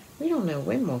world. We don't know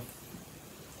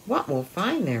what we'll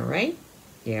find there, right?"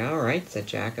 "Yeah, all right," said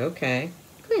Jack. "Okay."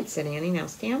 "Good," said Annie. "Now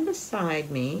stand beside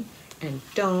me and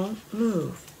don't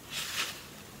move."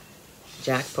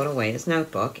 Jack put away his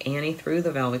notebook. Annie threw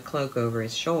the velvet cloak over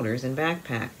his shoulders and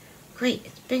backpack. "Great,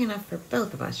 it's big enough for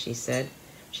both of us," she said.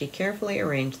 She carefully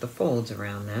arranged the folds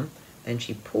around them. Then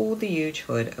she pulled the huge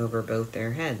hood over both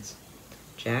their heads.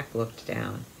 Jack looked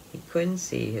down. He couldn't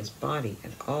see his body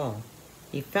at all.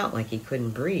 He felt like he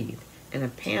couldn't breathe. In a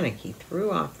panic, he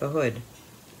threw off the hood.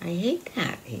 "I hate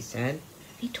that," he said.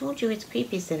 "I told you it's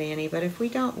creepy," said Annie, "but if we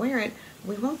don't wear it,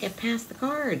 we won't get past the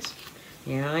guards."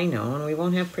 "Yeah, I know, and we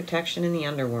won't have protection in the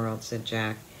underworld," said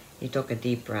Jack. He took a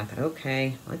deep breath.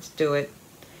 "Okay, let's do it."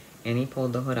 And he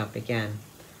pulled the hood up again.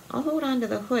 "I'll hold on to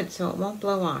the hood so it won't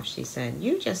blow off," she said.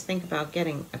 "You just think about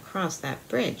getting across that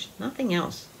bridge, nothing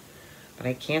else." "But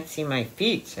I can't see my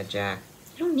feet," said Jack.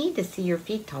 "You don't need to see your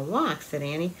feet to walk," said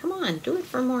Annie. "Come on, do it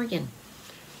for Morgan."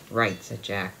 "Right," said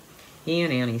Jack. He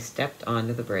and Annie stepped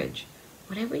onto the bridge.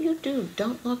 "Whatever you do,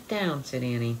 don't look down," said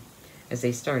Annie. As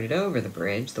they started over the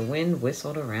bridge, the wind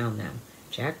whistled around them.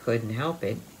 Jack couldn't help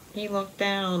it. He looked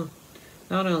down.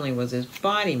 Not only was his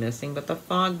body missing, but the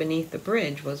fog beneath the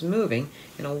bridge was moving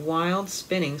in a wild,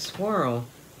 spinning swirl.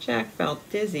 Jack felt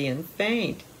dizzy and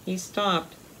faint. He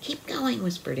stopped. "Keep going,"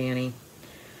 whispered Annie.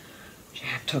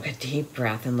 Jack took a deep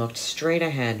breath and looked straight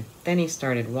ahead. Then he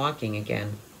started walking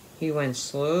again. He went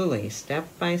slowly, step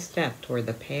by step, toward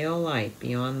the pale light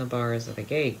beyond the bars of the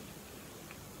gate.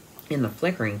 In the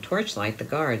flickering torchlight, the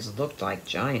guards looked like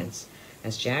giants.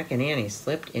 As Jack and Annie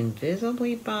slipped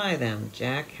invisibly by them,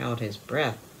 Jack held his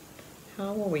breath.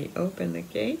 "How will we open the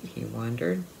gate?" he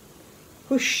wondered.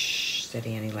 "Whoosh!" said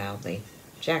Annie loudly.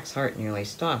 Jack's heart nearly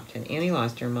stopped, and Annie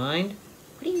lost her mind.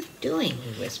 "What are you doing?"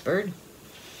 he whispered.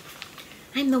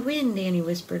 "I'm the wind," Annie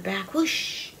whispered back.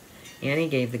 "Whoosh!" Annie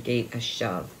gave the gate a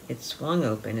shove. It swung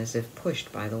open as if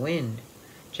pushed by the wind.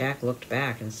 Jack looked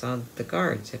back and saw that the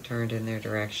guards had turned in their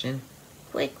direction.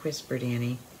 "Quick," whispered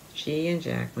Annie. She and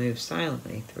Jack moved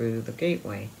silently through the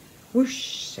gateway.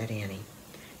 "Whoosh!" said Annie.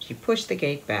 She pushed the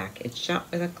gate back. It shut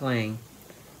with a clang.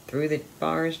 Through the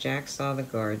bars, Jack saw the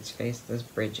guards face the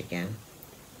bridge again.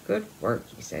 "Good work,"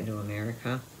 he said to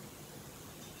America.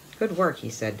 "Good work," he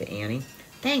said to Annie.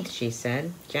 "Thanks," she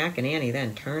said. Jack and Annie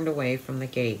then turned away from the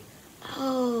gate.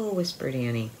 "Oh," whispered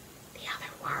Annie. "The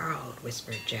other world,"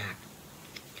 whispered Jack.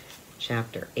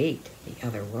 Chapter 8, The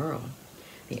Other World.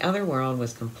 The other world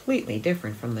was completely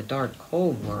different from the dark,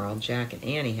 cold world Jack and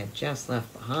Annie had just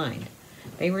left behind.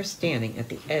 They were standing at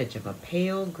the edge of a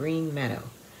pale green meadow.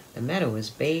 The meadow was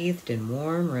bathed in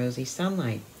warm, rosy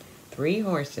sunlight. 3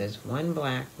 horses, one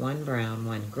black, one brown,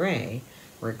 one gray,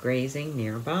 were grazing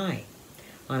nearby.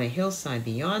 On a hillside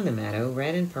beyond the meadow,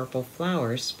 red and purple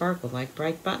flowers sparkled like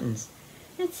bright buttons.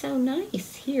 "It's so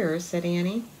nice here," said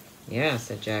Annie. "Yeah,"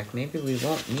 said Jack. "Maybe we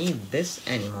won't need this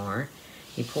anymore."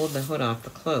 He pulled the hood off the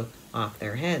cloak off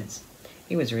their heads.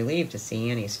 He was relieved to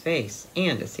see Annie's face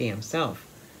and to see himself.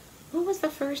 "What was the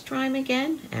first rhyme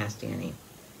again?" asked Annie.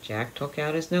 Jack took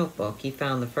out his notebook. He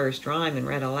found the first rhyme and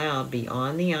read aloud,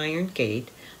 "Beyond the iron gate,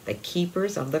 the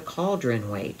keepers of the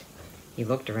cauldron wait." He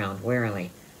looked around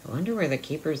warily. "I wonder where the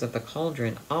keepers of the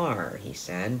cauldron are," he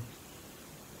said.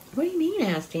 "What do you mean?"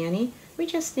 asked Annie. "We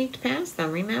just sneaked past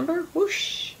them, remember?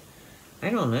 Whoosh!" "I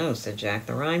don't know," said Jack.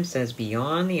 "The rhyme says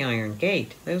beyond the iron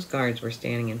gate. Those guards were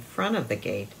standing in front of the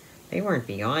gate. They weren't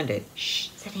beyond it." "Shh!"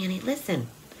 said Annie. "Listen."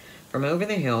 From over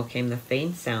the hill came the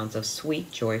faint sounds of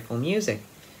sweet, joyful music.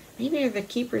 "Maybe the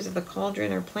keepers of the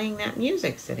cauldron are playing that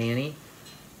music," said Annie.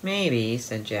 "Maybe,"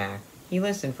 said Jack. He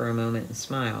listened for a moment and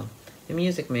smiled. The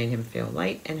music made him feel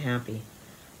light and happy.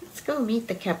 "Let's go meet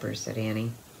the keepers," said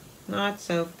Annie. "Not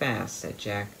so fast," said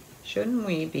Jack. "Shouldn't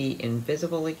we be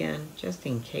invisible again, just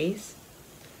in case?"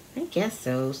 "I guess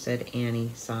so," said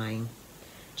Annie, sighing.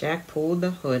 Jack pulled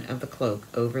the hood of the cloak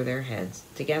over their heads.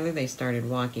 Together they started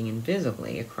walking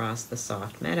invisibly across the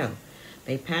soft meadow.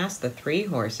 They passed the 3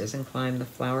 horses and climbed the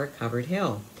flower-covered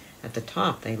hill. At the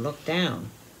top they looked down.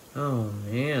 "Oh,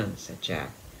 man," said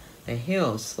Jack. The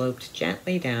hill sloped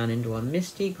gently down into a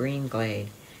misty green glade.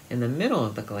 In the middle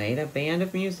of the glade, a band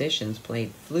of musicians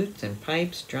played flutes and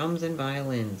pipes, drums and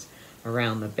violins.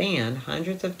 Around the band,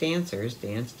 hundreds of dancers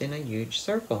danced in a huge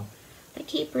circle. "The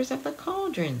keepers of the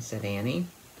cauldron," said Annie.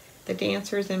 The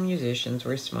dancers and musicians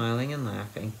were smiling and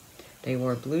laughing. They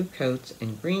wore blue coats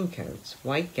and green coats,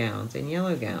 white gowns and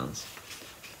yellow gowns.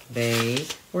 They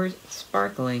wore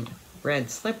sparkling red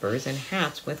slippers and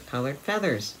hats with colored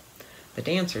feathers. The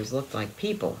dancers looked like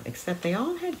people, except they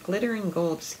all had glittering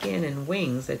gold skin and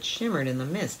wings that shimmered in the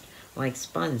mist like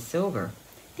spun silver.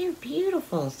 "They're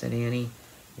beautiful," said Annie.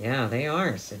 "Yeah, they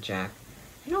are," said Jack.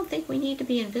 "I don't think we need to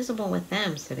be invisible with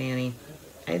them," said Annie.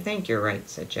 "I think you're right,"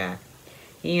 said Jack.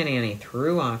 He and Annie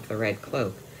threw off the red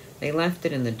cloak. They left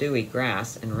it in the dewy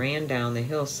grass and ran down the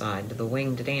hillside to the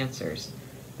winged dancers.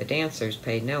 The dancers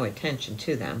paid no attention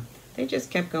to them. They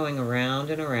just kept going around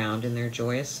and around in their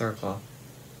joyous circle.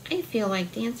 "I feel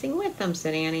like dancing with them,"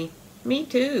 said Annie. "Me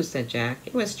too," said Jack.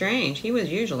 It was strange. He was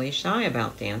usually shy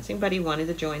about dancing, but he wanted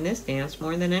to join this dance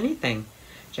more than anything.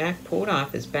 Jack pulled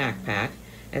off his backpack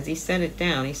As he set it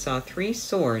down, he saw 3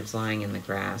 swords lying in the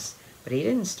grass, but he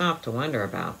didn't stop to wonder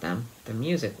about them. The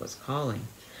music was calling.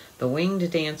 The winged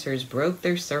dancers broke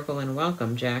their circle and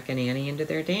welcomed Jack and Annie into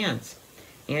their dance.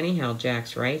 Annie held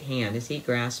Jack's right hand as he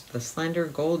grasped the slender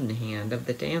golden hand of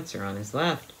the dancer on his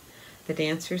left. The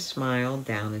dancer smiled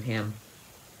down at him,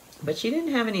 but she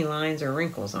didn't have any lines or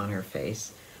wrinkles on her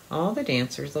face. All the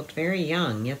dancers looked very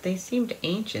young, yet they seemed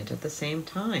ancient at the same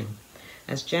time.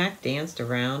 As Jack danced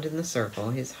around in the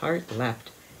circle, his heart leapt,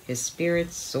 his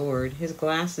spirits soared, his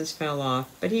glasses fell off,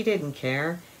 but he didn't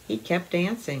care. He kept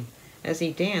dancing. As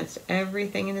he danced,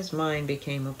 everything in his mind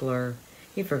became a blur.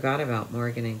 He forgot about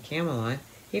Morgan and Camelot.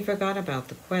 He forgot about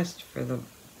the quest for the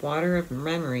water of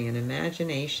memory and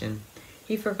imagination.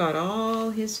 He forgot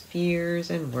all his fears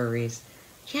and worries.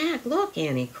 "Jack, look!"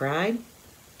 Annie cried.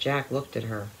 Jack looked at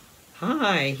her.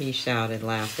 "Hi!" he shouted,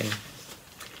 laughing.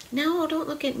 "No, don't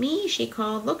look at me," she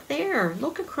called. "Look there.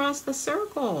 Look across the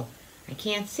circle." "I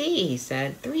can't see," he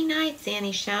said. "3 knights,"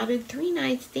 Annie shouted. "3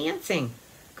 knights dancing."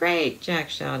 "Great!" Jack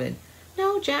shouted.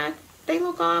 "No, Jack, they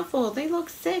look awful. They look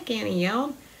sick," Annie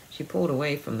yelled. She pulled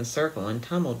away from the circle and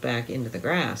tumbled back into the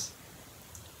grass.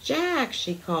 "Jack,"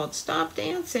 she called, "stop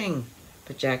dancing."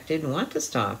 But Jack didn't want to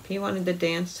stop. He wanted to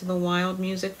dance to the wild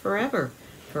music forever.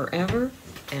 Forever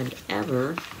and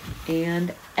ever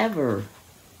and ever.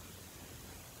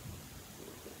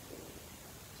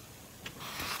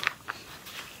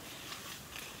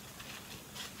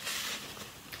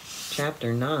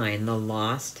 Chapter 9, The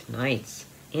Lost Knights.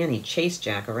 Annie chased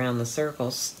Jack around the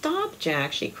circle. "Stop,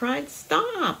 Jack," she cried.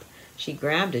 "Stop!" She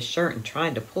grabbed his shirt and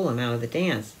tried to pull him out of the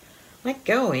dance. "Let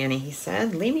go, Annie," he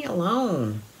said. "Leave me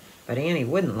alone." But Annie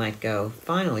wouldn't let go.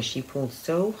 Finally, she pulled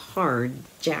so hard,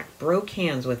 Jack broke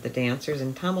hands with the dancers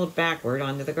and tumbled backward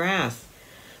onto the grass.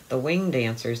 The winged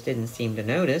dancers didn't seem to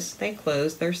notice. They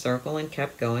closed their circle and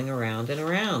kept going around and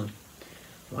around.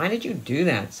 "Why did you do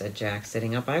that?" said Jack,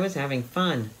 sitting up. "I was having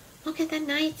fun." "Look at the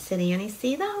knights," said Annie.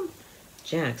 "See them?"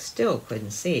 Jack still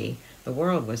couldn't see. The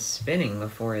world was spinning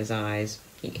before his eyes.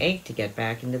 He ached to get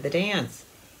back into the dance.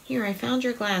 "Here, I found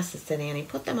your glasses," said Annie.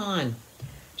 "Put them on."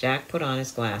 Jack put on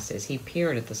his glasses. He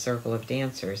peered at the circle of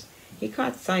dancers. He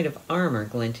caught sight of armor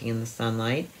glinting in the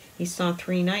sunlight. He saw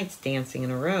 3 knights dancing in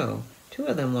a row. 2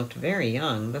 of them looked very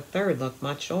young. The third looked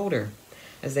much older.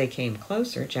 As they came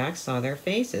closer, Jack saw their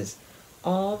faces.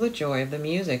 All the joy of the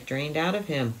music drained out of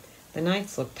him. The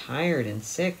knights looked tired and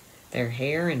sick. Their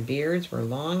hair and beards were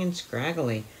long and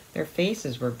scraggly. Their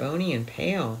faces were bony and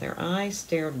pale. Their eyes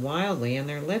stared wildly, and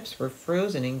their lips were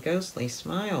frozen in ghostly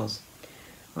smiles.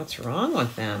 "What's wrong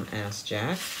with them?" asked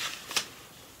Jack.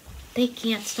 "They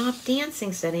can't stop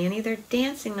dancing," said Annie. "They're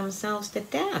dancing themselves to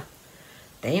death."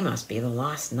 "They must be the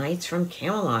lost knights from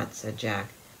Camelot," said Jack.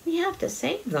 "We have to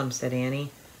save them," said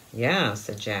Annie. "Yeah,"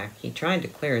 said Jack. He tried to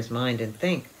clear his mind and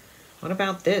think. "What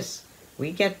about this?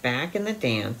 We get back in the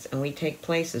dance, and we take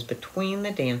places between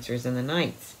the dancers and the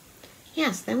knights."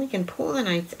 "Yes, then we can pull the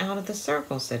knights out of the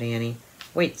circle," said Annie.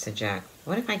 "Wait," said Jack.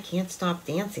 "What if I can't stop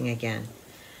dancing again?"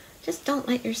 "Just don't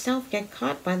let yourself get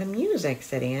caught by the music,"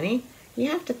 said Annie.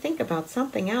 "You have to think about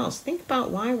something else. Think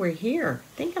about why we're here.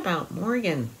 Think about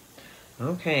Morgan."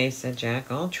 "Okay," said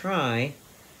Jack. "I'll try."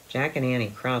 Jack and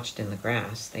Annie crouched in the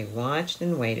grass. They watched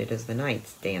and waited as the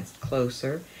knights danced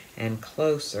closer and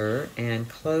closer and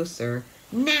closer.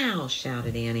 "Now!"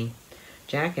 shouted Annie.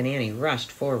 Jack and Annie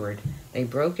rushed forward. They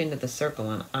broke into the circle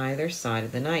on either side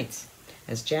of the knights.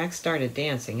 As Jack started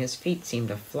dancing, his feet seemed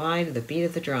to fly to the beat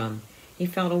of the drum. He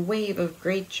felt a wave of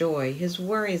great joy. His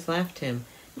worries left him.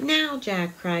 "Now,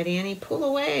 Jack!" cried Annie. "Pull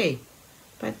away!"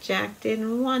 But Jack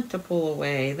didn't want to pull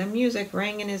away. The music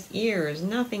rang in his ears.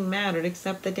 Nothing mattered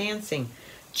except the dancing.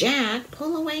 "Jack,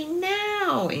 pull away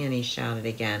now!" Annie shouted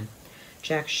again.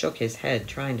 Jack shook his head,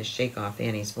 trying to shake off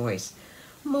Annie's voice.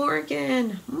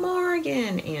 "Morgan!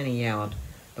 Morgan!" Annie yelled.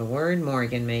 The word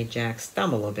Morgan made Jack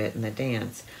stumble a bit in the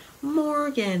dance.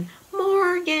 "Morgan!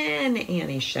 Morgan!"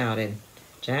 Annie shouted.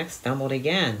 Jack stumbled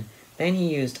again. Then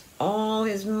he used all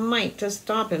his might to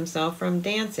stop himself from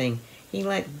dancing. He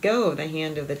let go of the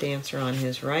hand of the dancer on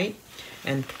his right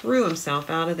and threw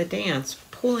himself out of the dance,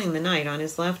 pulling the knight on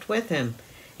his left with him.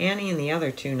 Annie and the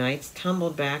other 2 knights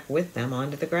tumbled back with them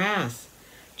onto the grass.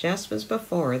 Just as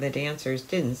before, the dancers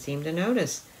didn't seem to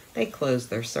notice. They closed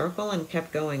their circle and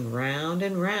kept going round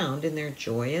and round in their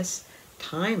joyous,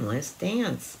 timeless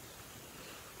dance.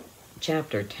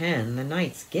 Chapter 10, The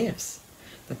Knight's Gifts.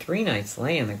 The 3 knights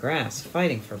lay in the grass,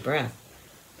 fighting for breath.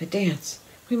 "The dance!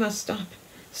 We must stop!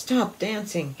 Stop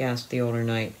dancing!" gasped the older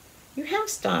knight. "You have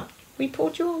stopped. We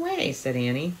pulled you away," said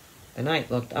Annie. The knight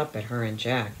looked up at her and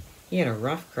Jack. He had a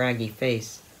rough, craggy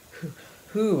face.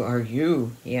 Who are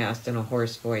you?" he asked in a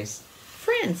hoarse voice.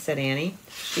 Friends, said Annie.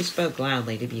 She spoke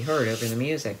loudly to be heard over the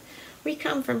music. We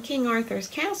come from King Arthur's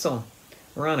castle.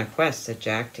 We're on a quest, said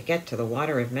Jack, to get to the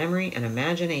water of memory and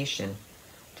imagination.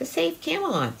 To save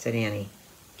Camelot, said Annie.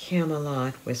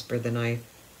 Camelot, whispered the knight.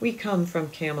 We come from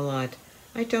Camelot.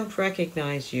 I don't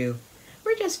recognize you.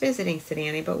 We're just visiting, said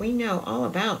Annie, but we know all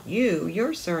about you.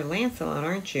 You're Sir Lancelot,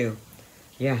 aren't you?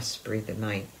 Yes, breathed the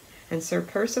knight. And Sir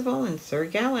Percival and Sir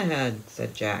Galahad,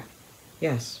 said Jack.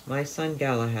 Yes, my son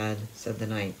Galahad, said the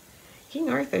knight. King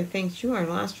Arthur thinks you are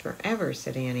lost forever,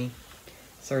 said Annie.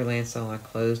 Sir Lancelot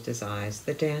closed his eyes.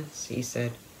 The dance, he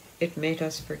said. It made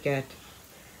us forget.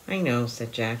 I know,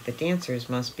 said Jack. The dancers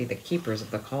must be the keepers of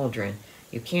the cauldron.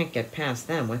 You can't get past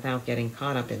them without getting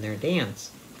caught up in their dance.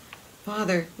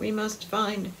 Father, we must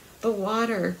find the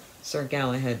water. Sir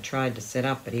Galahad tried to sit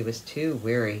up, but he was too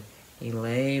weary. He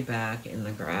lay back in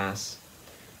the grass.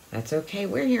 That's okay,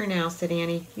 we're here now, said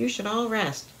Annie. You should all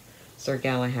rest. Sir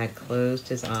Galahad closed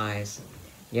his eyes.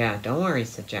 Yeah, don't worry,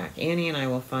 said Jack. Annie and I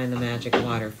will find the magic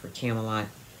water for Camelot.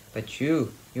 But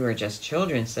you are just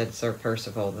children, said Sir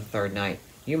Percival, the third knight.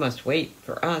 You must wait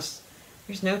for us.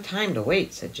 There's no time to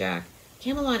wait, said Jack.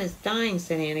 Camelot is dying,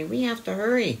 said Annie. We have to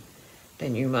hurry.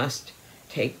 Then you must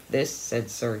take this, said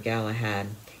Sir Galahad.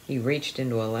 He reached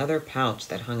into a leather pouch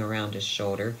that hung around his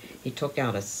shoulder. He took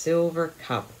out a silver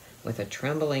cup. With a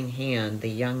trembling hand, the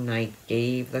young knight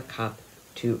gave the cup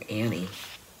to Annie.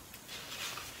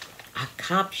 A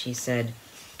cup, she said.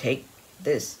 Take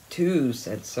this too,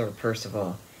 said Sir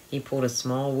Percival. He pulled a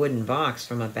small wooden box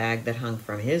from a bag that hung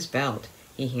from his belt.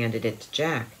 He handed it to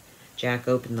Jack. Jack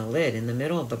opened the lid. In the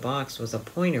middle of the box was a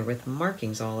pointer with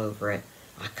markings all over it.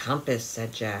 A compass,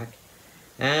 said Jack.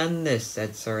 And this,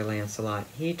 said Sir Lancelot.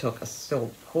 He took a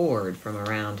silk cord from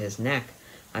around his neck.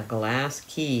 A glass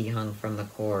key hung from the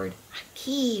cord. A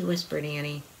key, whispered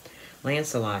Annie.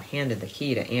 Lancelot handed the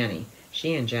key to Annie.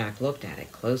 She and Jack looked at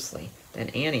it closely. Then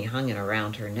Annie hung it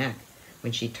around her neck.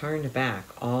 When she turned back,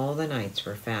 all the knights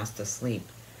were fast asleep.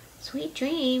 Sweet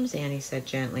dreams, Annie said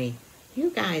gently. You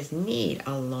guys need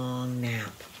a long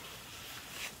nap.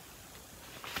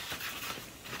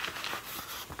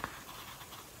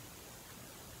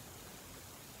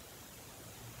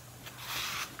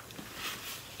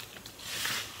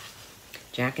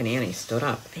 Jack and Annie stood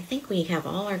up. I think we have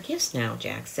all our gifts now,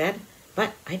 Jack said.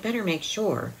 But I'd better make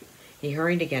sure. He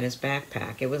hurried to get his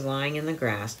backpack. It was lying in the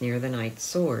grass near the knight's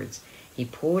swords. He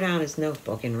pulled out his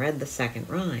notebook and read the second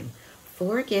rhyme.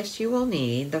 4 gifts you will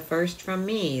need, the first from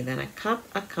me, then a cup,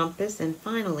 a compass, and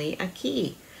finally a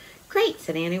key. Great,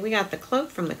 said Annie. We got the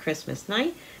cloak from the Christmas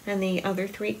knight and the other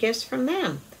 3 gifts from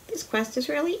them. This quest is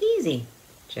really easy.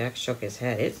 Jack shook his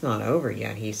head. It's not over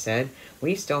yet, he said.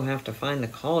 We still have to find the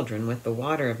cauldron with the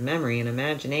water of memory and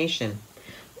imagination.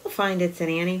 We'll find it, said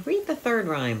Annie. Read the 3rd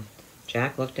rhyme.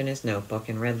 Jack looked in his notebook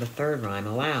and read the 3rd rhyme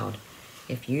aloud.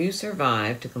 If you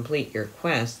survive to complete your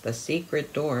quest, the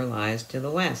secret door lies to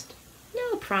the west.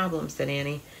 No problem, said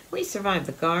Annie. We survived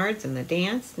the guards and the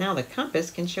dance. Now the compass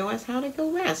can show us how to go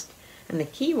west. And the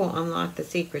key will unlock the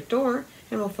secret door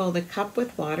and will fill the cup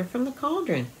with water from the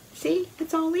cauldron. See,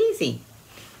 it's all easy.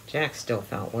 Jack still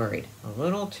felt worried. A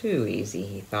little too easy,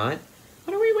 he thought.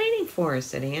 What are we waiting for,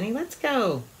 said Annie. Let's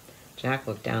go. Jack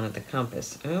looked down at the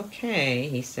compass. Okay,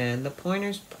 he said. The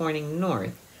pointer's pointing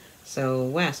north, so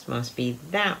west must be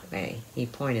that way. He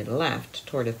pointed left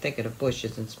toward a thicket of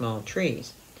bushes and small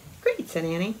trees. Great, said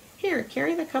Annie. Here,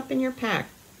 carry the cup in your pack.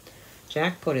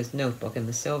 Jack put his notebook and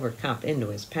the silver cup into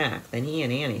his pack. Then he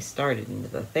and Annie started into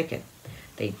the thicket.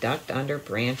 They ducked under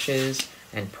branches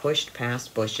and pushed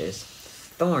past bushes.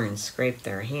 Thorns scraped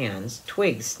their hands.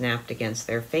 Twigs snapped against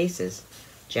their faces.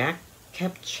 Jack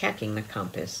kept checking the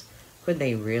compass. Could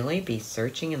they really be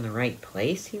searching in the right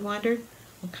place, he wondered.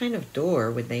 What kind of door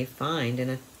would they find in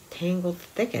a tangled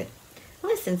thicket?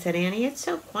 Listen, said Annie, it's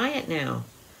so quiet now.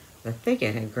 The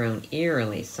thicket had grown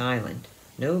eerily silent.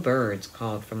 No birds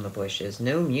called from the bushes.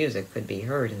 No music could be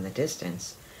heard in the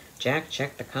distance. Jack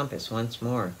checked the compass once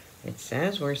more. It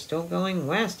says we're still going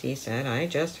west, he said. I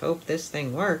just hope this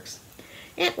thing works.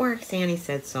 It works, Annie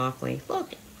said softly.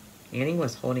 Look. Annie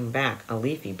was holding back a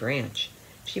leafy branch.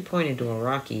 She pointed to a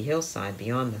rocky hillside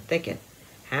beyond the thicket.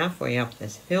 Halfway up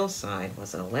this hillside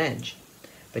was a ledge.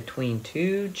 Between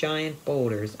 2 giant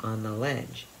boulders on the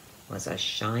ledge was a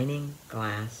shining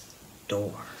glass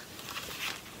door.